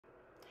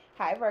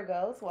Hi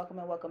Virgos, welcome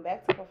and welcome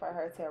back to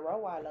Preferher Tarot.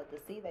 While I love to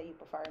see that you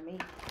prefer me.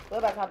 We're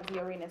about to hop into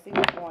your reading and see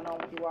what's going on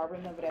with you all.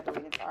 Remember that the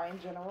readings are in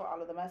general.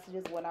 All of the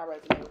messages will not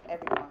resonate with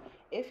everyone.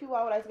 If you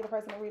all would like to get a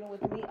personal reading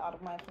with me, all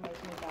of my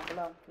information is down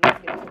below.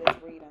 Let's get into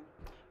this reading.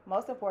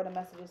 Most important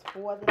messages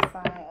for the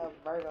sign of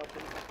Virgo,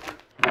 please.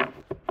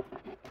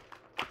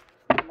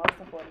 Most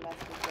important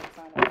messages for the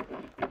sign of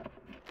Virgo.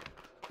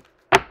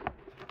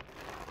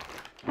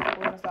 We're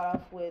going to start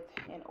off with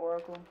an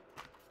oracle.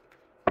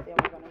 Then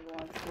we're going to go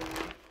into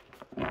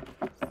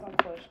some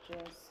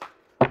questions.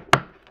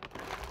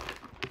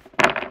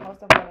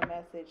 Most important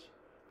message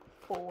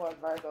for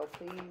Virgo,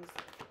 please.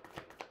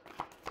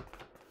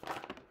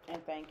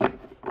 And thank you.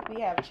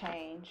 We have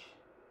change.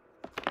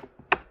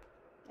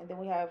 And then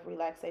we have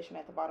relaxation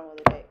at the bottom of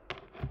the deck.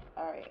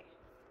 Alright.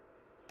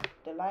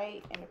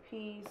 Delight and the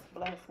peace,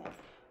 blessings.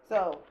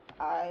 So,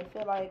 I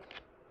feel like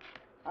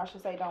I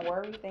should say don't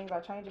worry. Things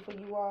are changing for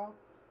you all.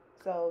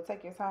 So,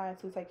 take your time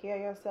to take care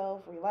of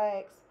yourself.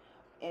 Relax.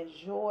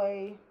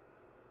 Enjoy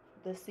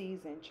the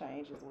season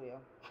change as well.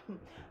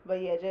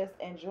 But yeah, just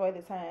enjoy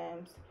the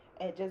times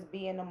and just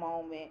be in the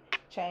moment.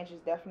 Change is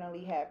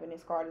definitely happening.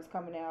 This card is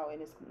coming out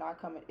and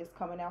it's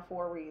coming out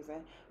for a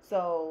reason.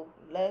 So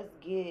let's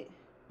get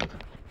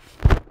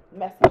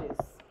messages.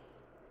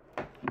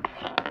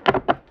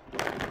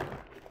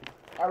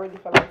 I really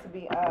feel like, to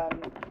be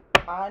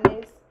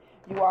honest,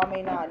 you all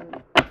may not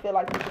feel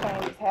like this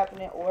change is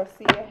happening or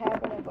see it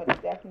happening, but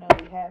it's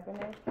definitely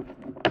happening.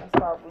 That's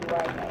probably why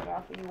I came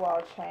out for you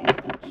all.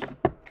 Change.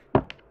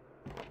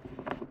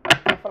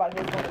 I feel like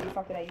it's going to be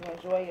something that you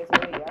enjoy as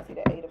well. Yeah, I see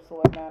the 8 of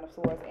Swords, 9 of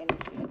Swords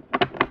energy.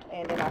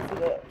 And then I see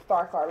the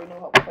Star card, renew,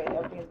 hope, and faith.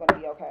 Everything's going to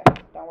be okay.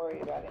 Don't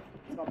worry about it.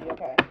 It's going to be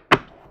okay.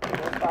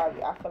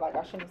 I feel like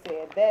I shouldn't have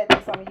said that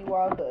to some of you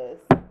all, because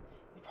you're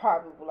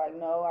probably like,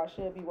 no, I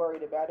should be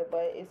worried about it,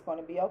 but it's going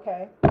to be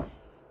okay.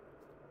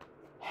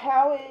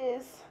 How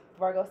is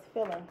Virgo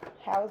feeling?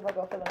 How is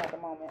Virgo feeling at the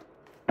moment?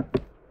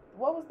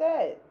 What was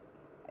that?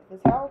 The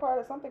Tower card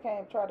or something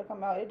tried to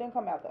come out. It didn't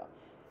come out though.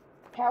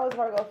 How is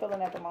Virgo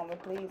feeling at the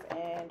moment, please?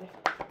 And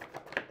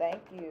thank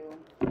you.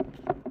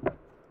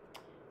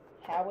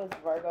 How is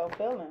Virgo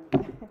feeling?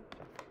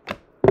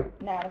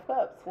 9 of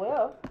Cups.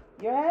 Well,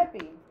 you're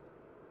happy.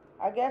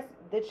 I guess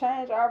the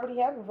change already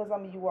happened for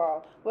some of you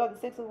all. We have the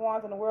 6 of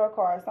Wands and the World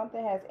card.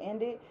 Something has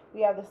ended.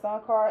 We have the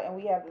Sun card and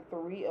we have the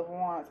 3 of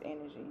Wands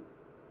energy.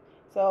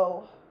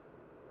 So,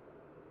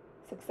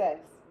 success.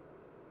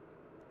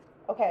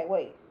 Okay,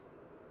 wait.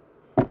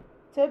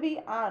 To be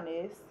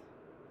honest,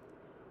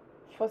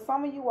 for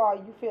some of you all,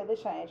 you feel the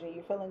change and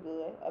you're feeling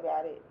good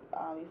about it.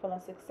 You're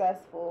feeling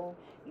successful.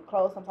 You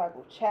close some type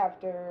of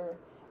chapter.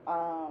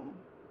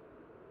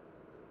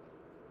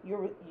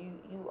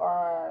 You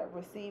are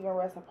receiving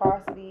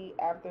reciprocity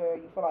after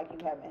you feel like you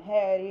haven't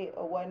had it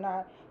or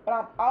whatnot. But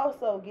I'm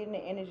also getting the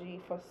energy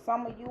for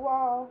some of you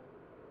all.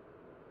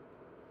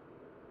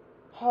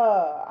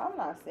 I'm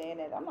not saying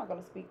that. I'm not going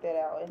to speak that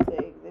out into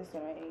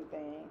existence or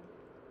anything.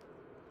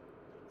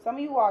 Some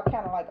of you all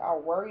kind of like are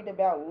worried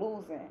about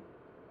losing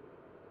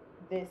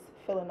this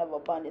feeling of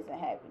abundance and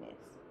happiness.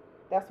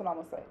 That's what I'm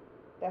going to say.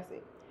 That's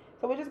it.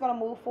 So we're just going to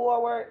move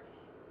forward.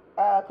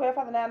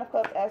 Clarify the 9 of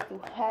Cups as to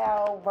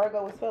how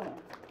Virgo is feeling.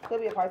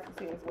 Could be a Pisces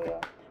here as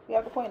well. We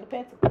have the Queen of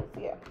Pentacles,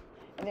 yeah.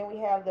 And then we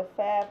have the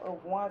 5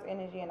 of Wands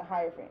energy and the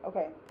Hierophant.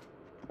 Okay.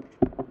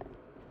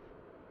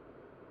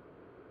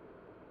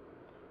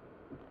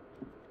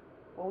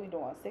 What are we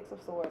doing? 6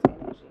 of Swords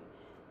energy.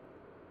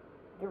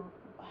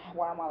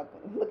 Why am I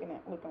looking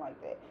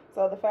like that?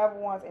 So the 5 of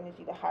Wands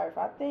energy, the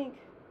Hierophant. I think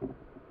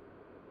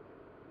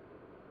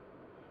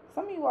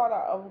some of you all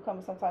are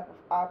overcoming some type of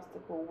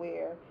obstacle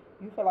where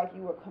you feel like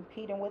you were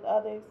competing with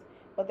others,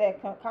 but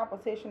that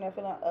competition, that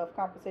feeling of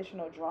competition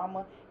or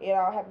drama, it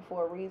all happened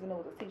for a reason. It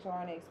was a teacher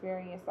learning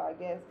experience, so I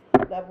guess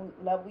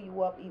level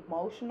you up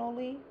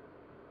emotionally,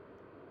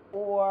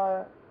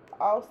 or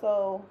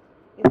also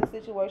it's a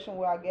situation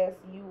where I guess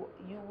you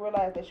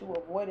realize that you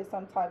avoided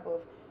some type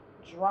of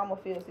drama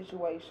filled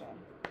situation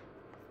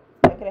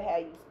that could have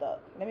had you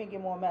stuck. Let me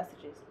get more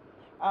messages.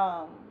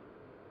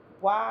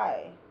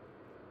 Why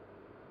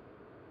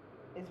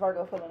is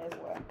Virgo feeling this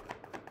way?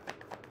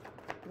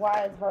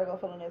 Why is Virgo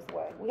feeling this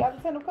way? We have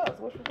the 10 of Cups,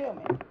 which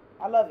fulfillment.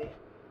 I love it.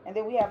 And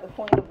then we have the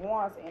Queen of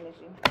Wands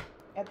energy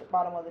at the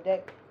bottom of the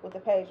deck with the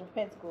Page of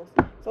Pentacles.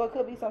 So it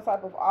could be some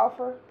type of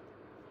offer.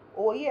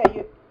 Or yeah,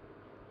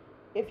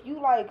 if you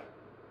like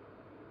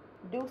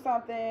do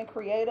something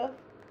creative,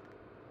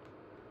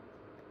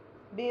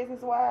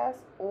 business-wise,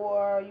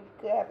 or you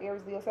could have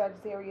Aries, Leo,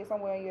 Sagittarius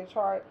somewhere in your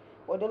chart,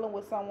 or dealing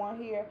with someone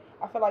here,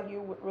 I feel like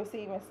you're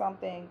receiving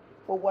something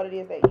for what it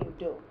is that you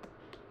do.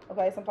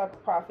 Okay, some type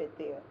of profit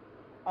there.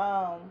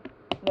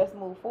 Let's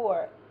move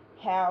forward.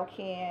 How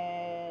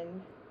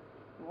can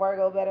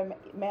Virgo better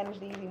manage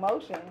these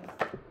emotions?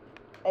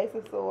 Ace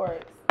of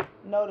Swords.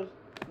 Know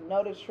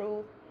the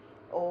truth,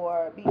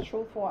 or be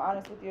truthful and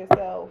honest with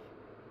yourself.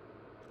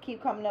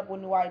 Keep coming up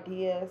with new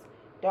ideas.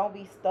 Don't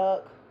be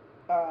stuck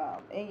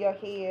in your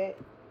head.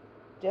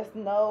 Just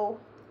know.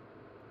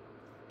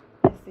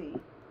 Let's see.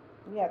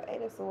 We have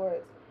Eight of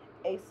Swords,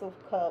 Ace of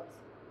Cups,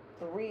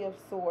 Three of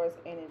Swords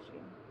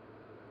energy.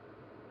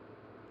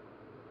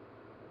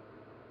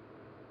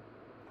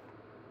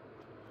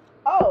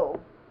 Oh,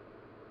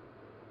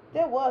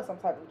 there was some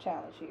type of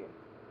challenge here.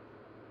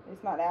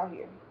 It's not out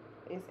here.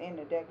 It's in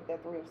the deck with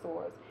that Three of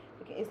Swords.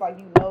 It's like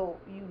you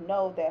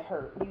know that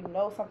hurt. You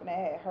know something that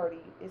had hurt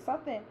you. If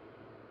something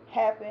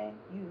happened,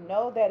 you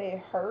know that it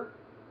hurt.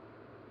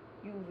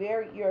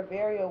 You're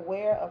very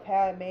aware of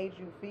how it made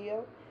you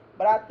feel.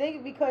 But I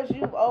think because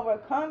you've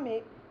overcome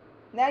it,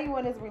 now you're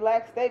in this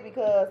relaxed state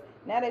because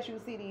now that you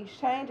see these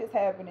changes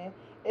happening,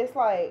 it's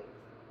like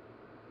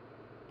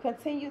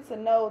continue to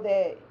know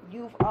that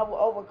you've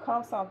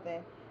overcome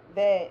something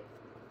that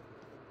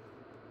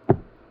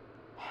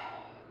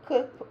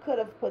could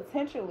have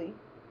potentially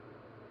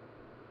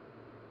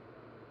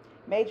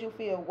made you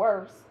feel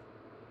worse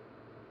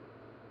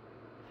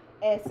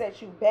and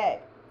set you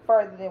back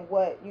further than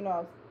what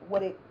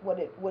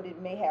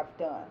it may have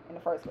done in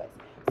the first place.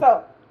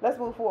 So let's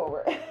move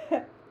forward.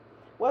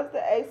 What's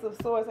the Ace of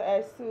Swords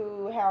as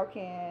to how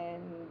can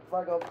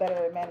Virgo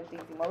better manage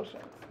these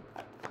emotions?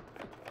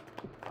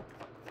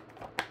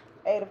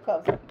 Eight of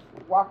Cups.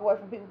 Walk away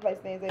from people, place,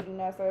 things that do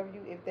not serve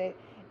you.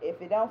 If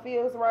it don't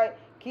feel right,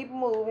 keep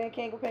moving.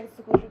 King of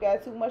Pentacles, you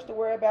got too much to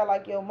worry about,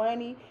 like your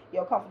money,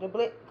 your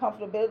comfortability.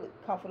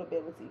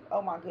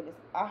 Oh my goodness,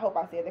 I hope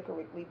I said that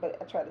correctly, but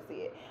I try to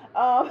say it.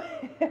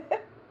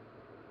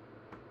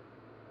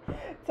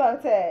 Tongue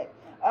tag.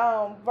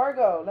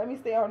 Virgo, let me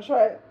stay on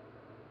track.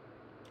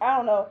 I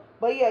don't know,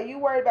 but yeah, you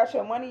worried about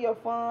your money, your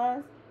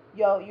funds,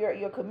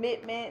 your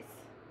commitments,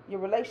 your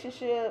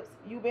relationships,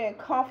 you being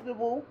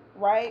comfortable,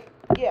 right?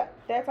 Yeah,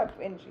 that type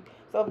of energy.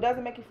 So if it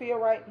doesn't make you feel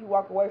right, you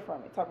walk away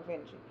from it, type of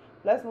energy.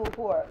 Let's move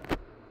forward.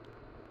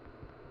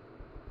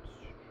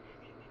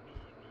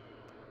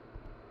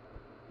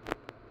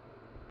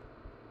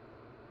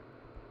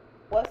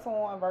 What's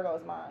on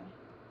Virgo's mind?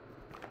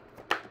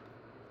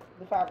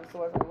 The Five of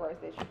Swords in reverse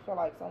that you feel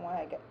like someone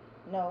had got.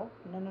 No.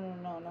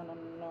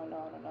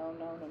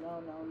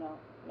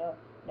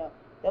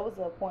 There was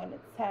a point in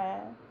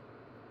time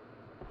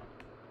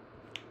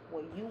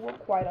where you were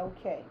quite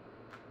okay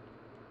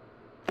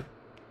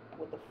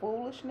with the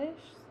foolishness,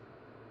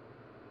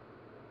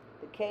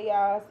 the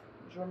chaos,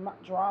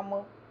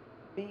 drama,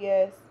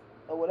 BS,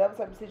 or whatever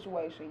type of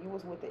situation. You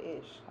was with the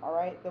ish, all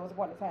right? There was a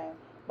point in time.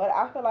 But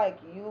I feel like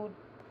you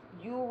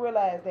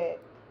realize that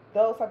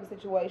those type of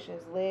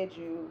situations led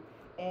you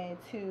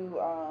into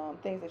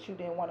things that you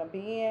didn't want to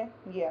be in.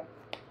 Yeah.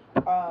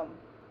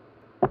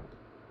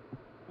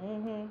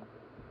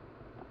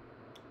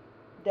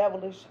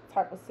 Devilish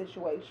type of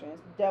situations,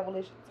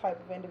 devilish type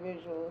of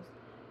individuals.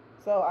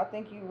 So I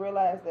think you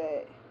realize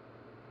that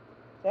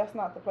that's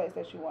not the place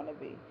that you want to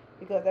be,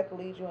 because that could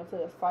lead you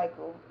into a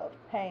cycle of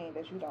pain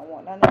that you don't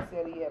want. Not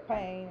necessarily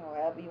pain, or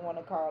however you want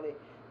to call it,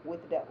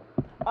 with the devil.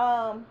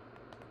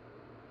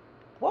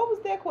 What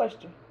was that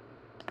question?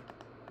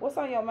 What's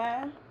on your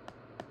mind?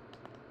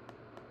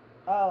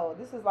 Oh,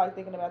 this is like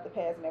thinking about the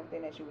past and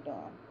everything that you've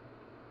done.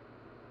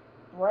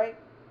 Right?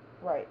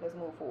 Right. Let's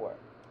move forward.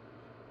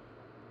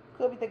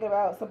 Could be thinking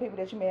about some people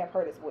that you may have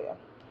hurt as well.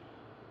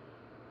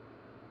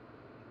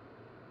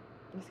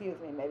 Excuse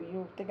me. Maybe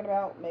you're thinking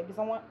about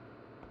someone.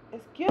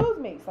 Excuse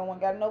me. Someone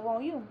got an over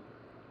on you.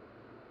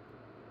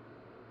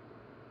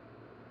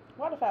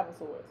 Why the Five of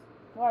Swords?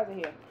 Why is it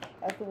here?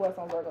 As to what's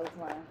on Virgo's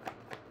mind.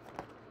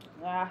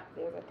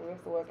 There's a Three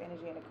of Swords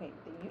energy in the Queen.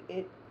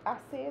 I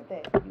said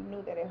that you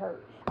knew that it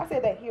hurt. I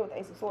said that here with the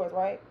Ace of Swords,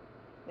 right?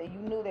 That you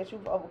knew that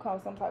you've overcome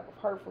some type of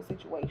hurtful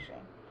situation,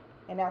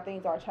 and now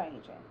things are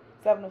changing.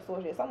 Seven of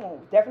Swords. Someone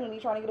was definitely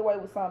trying to get away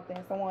with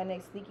something. Someone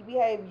next sneaky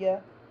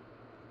behavior.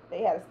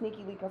 They had a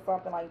sneaky leak or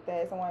something like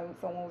that. Someone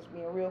was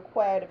being real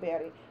quiet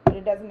about it, but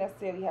it doesn't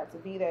necessarily have to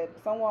be that.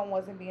 Someone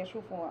wasn't being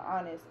truthful and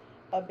honest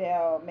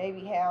about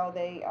maybe how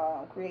they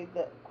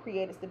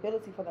created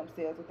stability for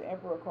themselves with the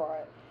Emperor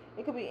card.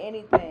 It could be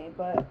anything,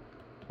 but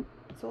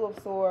Two of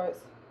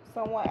Swords.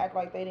 Someone act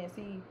like they didn't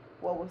see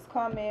what was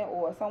coming,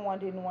 or someone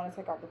didn't want to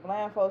take off the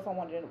blindfold.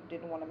 Someone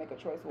didn't want to make a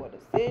choice or a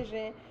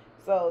decision.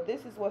 So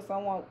this is what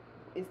someone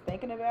is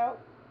thinking about.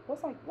 Why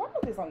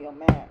is this on your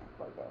mind,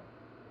 Virgo?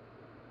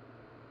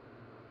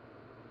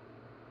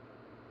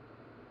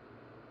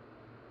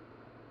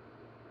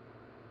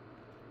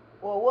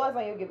 Well, it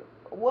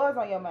was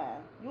on your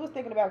mind. You was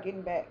thinking about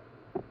getting back,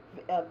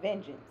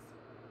 vengeance,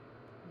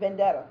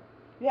 vendetta.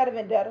 You had a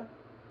vendetta.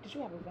 Did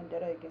you have a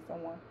vendetta against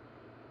someone?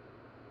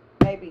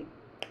 Maybe.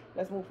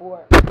 Let's move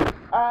forward.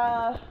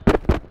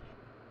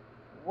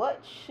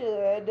 What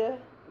should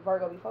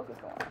Virgo be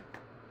focused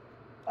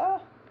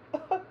on?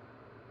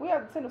 We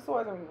have the Ten of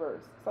Swords in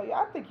reverse. So yeah,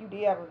 I think you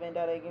did have a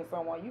vendetta against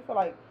someone. You feel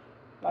like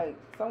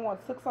someone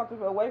took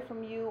something away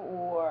from you,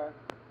 or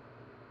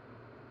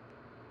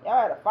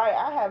y'all had a fight.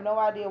 I have no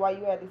idea why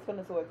you had these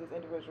feelings towards this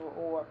individual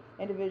or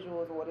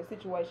individuals or this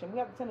situation. We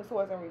have the Ten of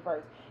Swords in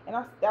reverse, and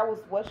that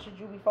was what should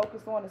you be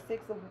focused on? The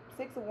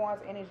Six of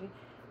Wands energy.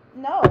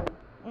 No.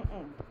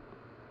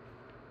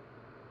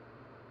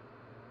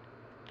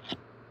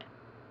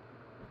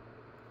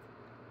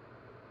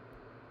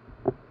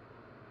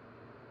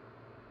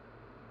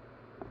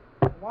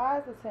 Why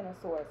is the Ten of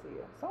Swords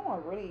here?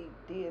 Someone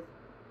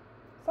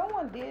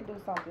did do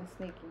something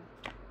sneaky.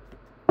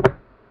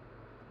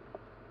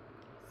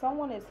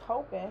 Someone is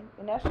hoping,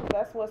 and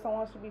that's what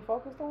someone should be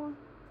focused on.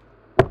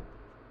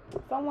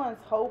 Someone's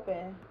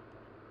hoping.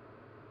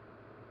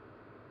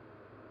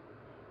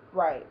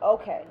 Right.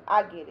 Okay.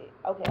 I get it.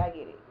 Okay, I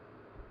get it.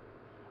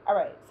 All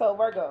right. So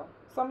Virgo,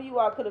 some of you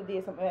all could have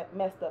did some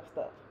messed up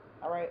stuff.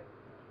 All right.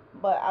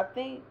 But I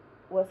think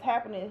what's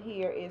happening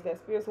here is that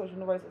spiritual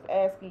universe is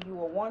asking you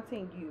or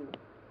wanting you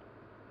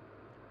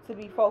to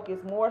be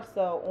focused more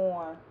so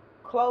on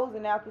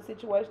closing out the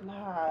situation.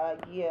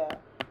 Yeah.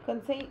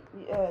 Continue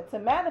to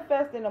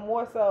manifest in a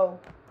more so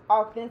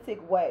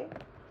authentic way,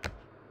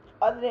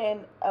 other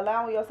than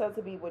allowing yourself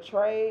to be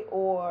betrayed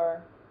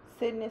or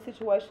sitting in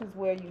situations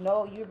where you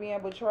know you're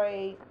being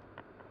betrayed.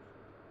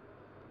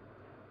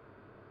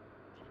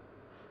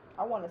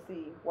 I want to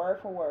see word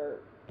for word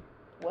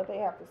what they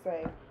have to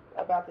say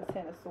about the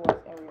Ten of Swords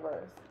in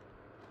reverse.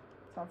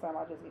 Sometimes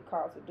I just get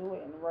called to do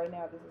it, and right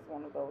now this is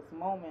one of those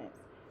moments.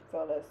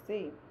 So let's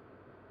see.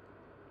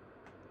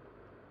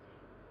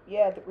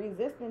 Yeah,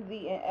 resisting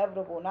the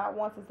inevitable, not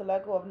wanting to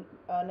let go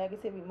of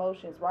negative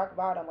emotions, rock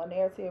bottom, a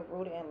narrative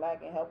rooted in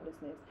lack and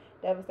helplessness,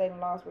 devastating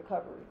loss,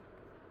 recovery.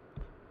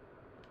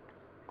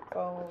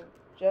 So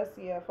just,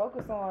 yeah,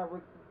 focus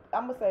on,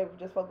 I'm going to say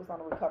just focus on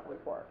the recovery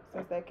part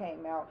since that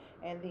came out.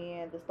 And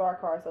then the Star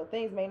card. So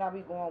things may not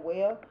be going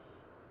well,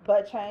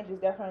 but change is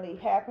definitely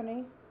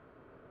happening.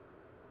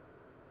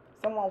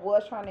 Someone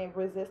was trying to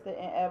resist the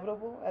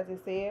inevitable, as it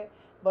said.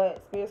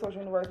 But Spiritual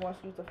Universe wants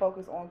you to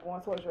focus on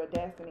going towards your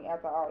destiny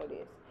after all of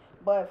this.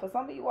 But for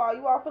some of you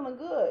all feeling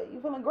good.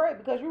 You feeling great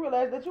because you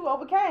realize that you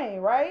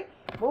overcame, right?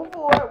 Move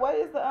forward. What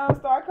is the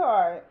Star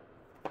card?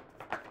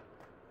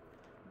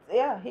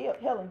 Yeah,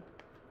 healing.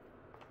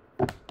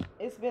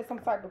 It's been some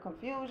type of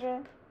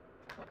confusion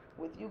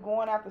with you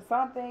going after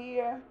something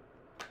here.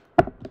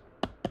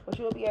 But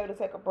you'll be able to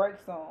take a break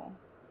soon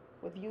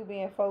with you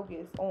being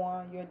focused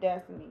on your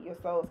destiny, your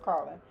soul's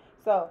calling.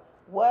 So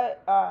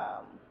what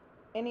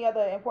any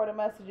other important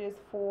messages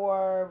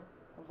for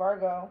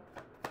Virgo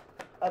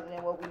other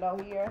than what we know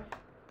here?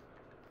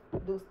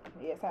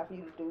 It's time for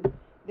you to do.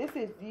 This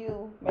is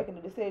you making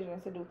the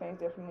decision to do things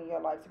differently in your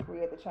life, to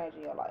create the change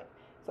in your life.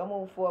 So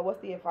moving forward,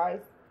 what's the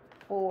advice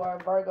for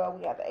Virgo?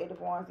 We got the Eight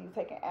of Wands. You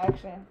taking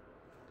action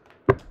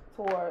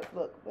towards,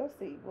 look, let's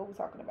see what we're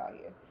talking about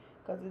here.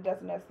 Because it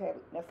doesn't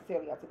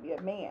necessarily have to be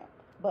a man.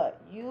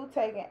 But you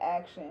taking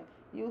action,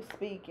 you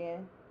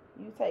speaking,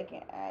 you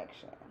taking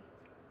action.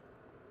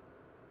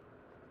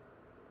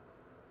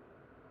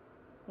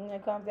 When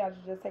it comes down to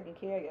just taking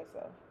care of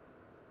yourself.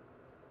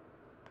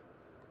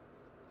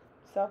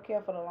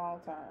 Self-care for the long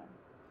term.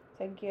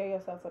 Taking care of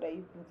yourself so that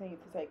you continue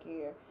to take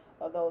care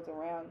of those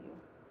around you.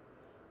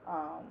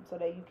 So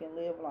that you can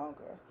live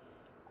longer.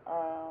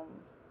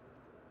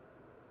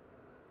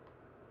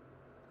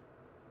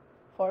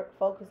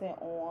 Focusing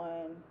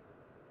on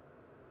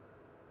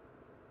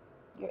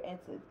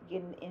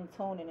getting in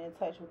tune and in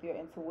touch with your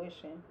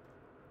intuition.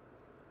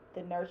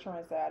 The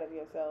nurturing side of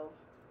yourself.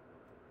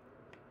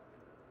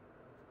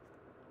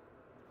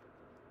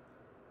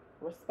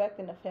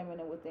 Respecting the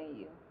feminine within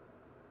you.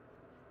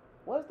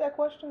 What's that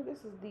question? This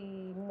is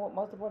the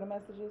most important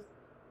messages?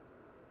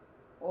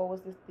 Or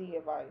was this the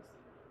advice?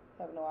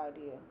 I have no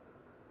idea.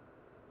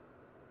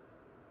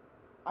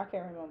 I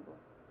can't remember.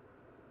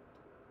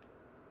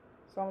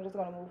 So I'm just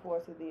going to move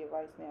forward to the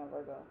advice now,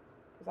 Virgo.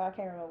 Because I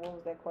can't remember what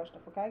was that question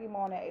for. Can I get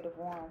more on that Eight of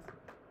Wands?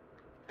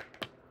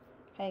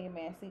 Hanging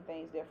man, see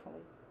things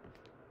differently.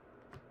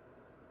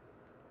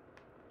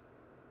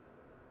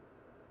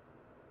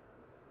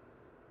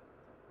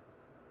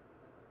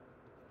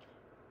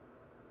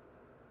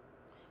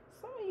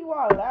 Some of you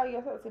all allow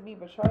yourself to be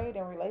betrayed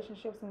in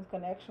relationships and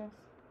connections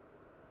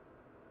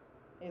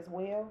as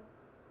well.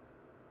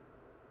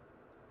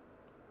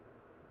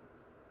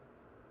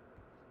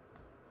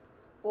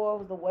 Or it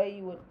was the way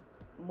you would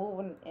move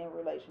in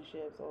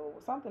relationships or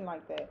something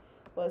like that.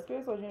 But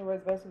Spiritual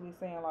Universe basically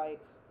saying like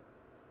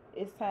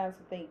it's time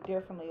to think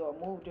differently or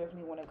move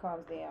differently when it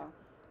comes down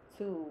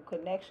to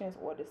connections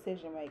or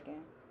decision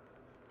making,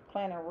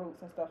 planning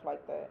routes and stuff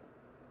like that.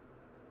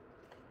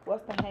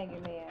 What's the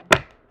Hanging Man?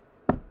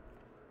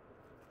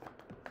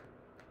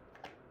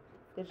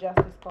 The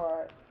Justice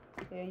card.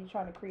 Yeah, you're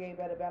trying to create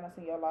better balance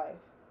in your life.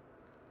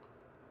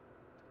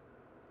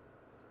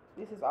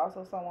 This is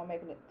also someone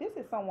this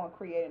is someone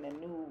creating a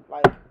new,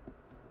 like,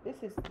 this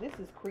is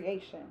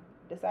creation,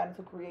 deciding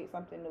to create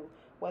something new.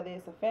 Whether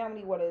it's a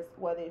family, whether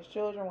it's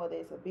children, whether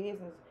it's a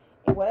business,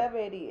 and whatever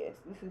it is,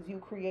 this is you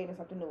creating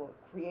something new,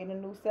 creating a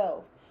new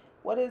self.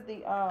 What is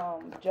the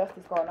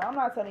Justice card? Now, I'm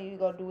not telling you to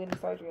go do any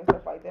surgery and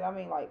stuff like that. I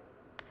mean, like,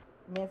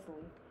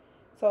 mentally.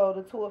 So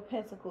the Two of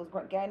Pentacles,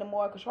 gaining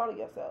more control of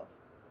yourself.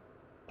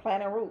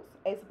 Planning routes.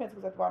 Ace of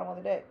Pentacles at the bottom of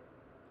the deck.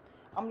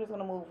 I'm just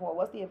going to move forward.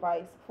 What's the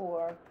advice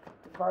for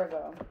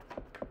Virgo?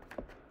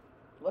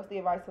 What's the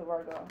advice for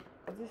Virgo?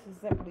 Because this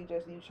is simply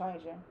just you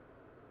changing,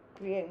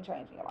 creating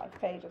change in your life.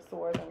 Page of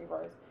Swords in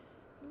reverse.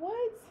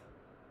 What?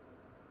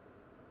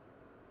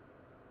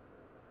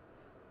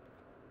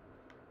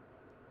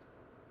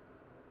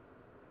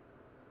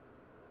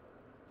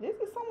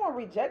 someone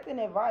rejecting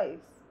advice.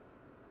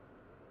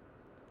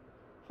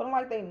 Feeling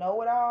like they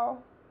know it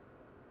all.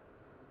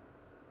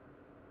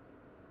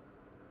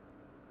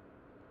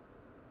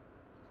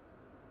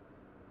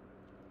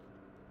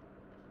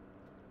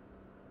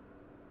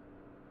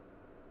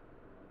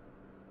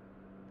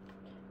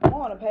 I'm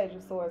on a page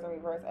of swords in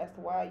reverse as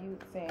to why you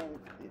saying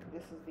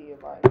this is the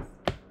advice.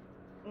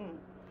 Mm.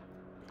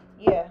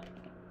 Yeah.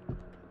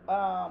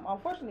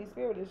 Unfortunately,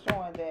 Spirit is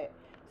showing that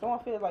someone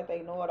feels like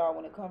they know it all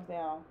when it comes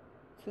down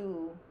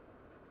to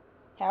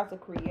how to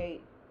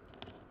create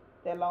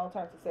that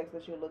long-term success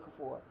that you're looking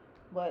for.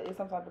 But it's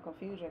some type of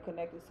confusion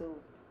connected to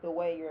the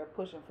way you're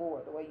pushing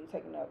forward, the way you're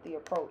taking up the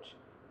approach,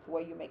 the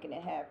way you're making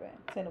it happen.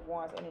 Ten of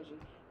Wands energy,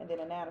 and then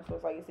a Nine of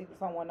Swords. Like it's either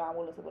someone not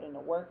willing to put in the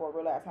work or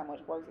realize how much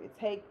work it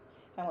takes,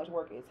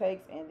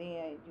 and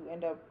then you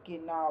end up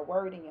getting all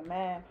worried in your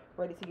mind,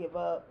 ready to give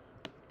up,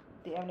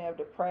 damn near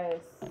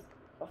depressed,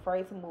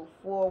 afraid to move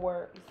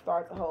forward. You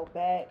start to hold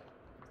back,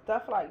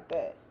 stuff like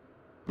that.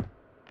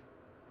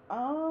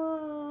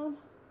 Um.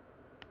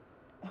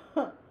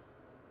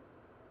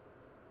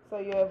 So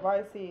your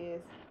advice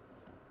is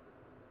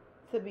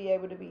to be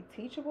able to be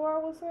teachable, I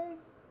would say,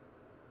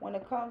 when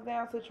it comes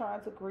down to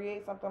trying to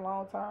create something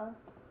long term,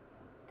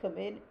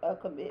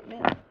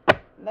 commitment.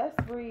 Let's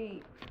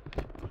read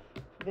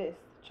this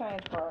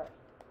change card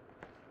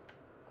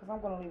because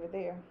I'm gonna leave it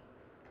there.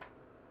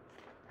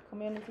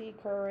 Community,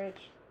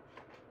 courage.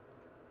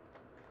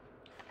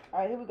 All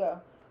right, here we go.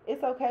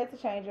 It's okay to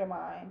change your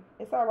mind.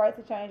 It's all right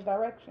to change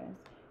directions.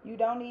 You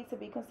don't need to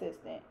be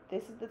consistent.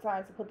 This is the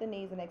time to put the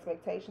needs and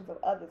expectations of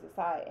others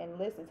aside and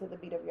listen to the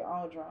beat of your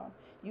own drum.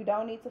 You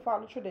don't need to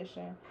follow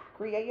tradition.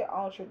 Create your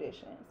own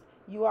traditions.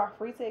 You are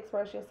free to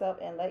express yourself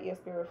and let your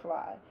spirit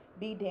fly.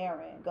 Be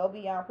daring. Go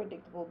beyond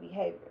predictable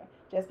behavior.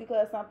 Just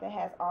because something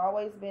has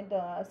always been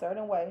done a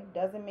certain way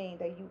doesn't mean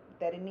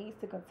that it needs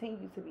to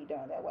continue to be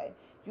done that way.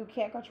 You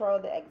can't control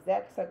the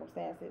exact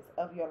circumstances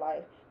of your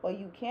life, but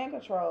you can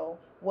control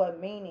what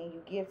meaning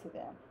you give to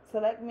them.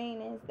 Select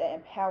meanings that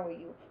empower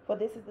you, for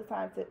this is the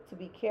time to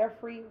be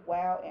carefree,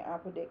 wild, and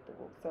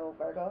unpredictable. So,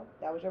 Virgo,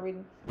 that was your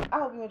reading. I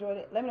hope you enjoyed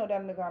it. Let me know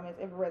down in the comments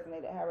if it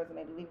resonated, how it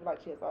resonated. Leave a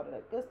like, share, all of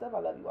that good stuff. I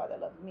love you all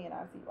that love me, and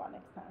I'll see you all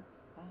next time.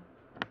 Bye.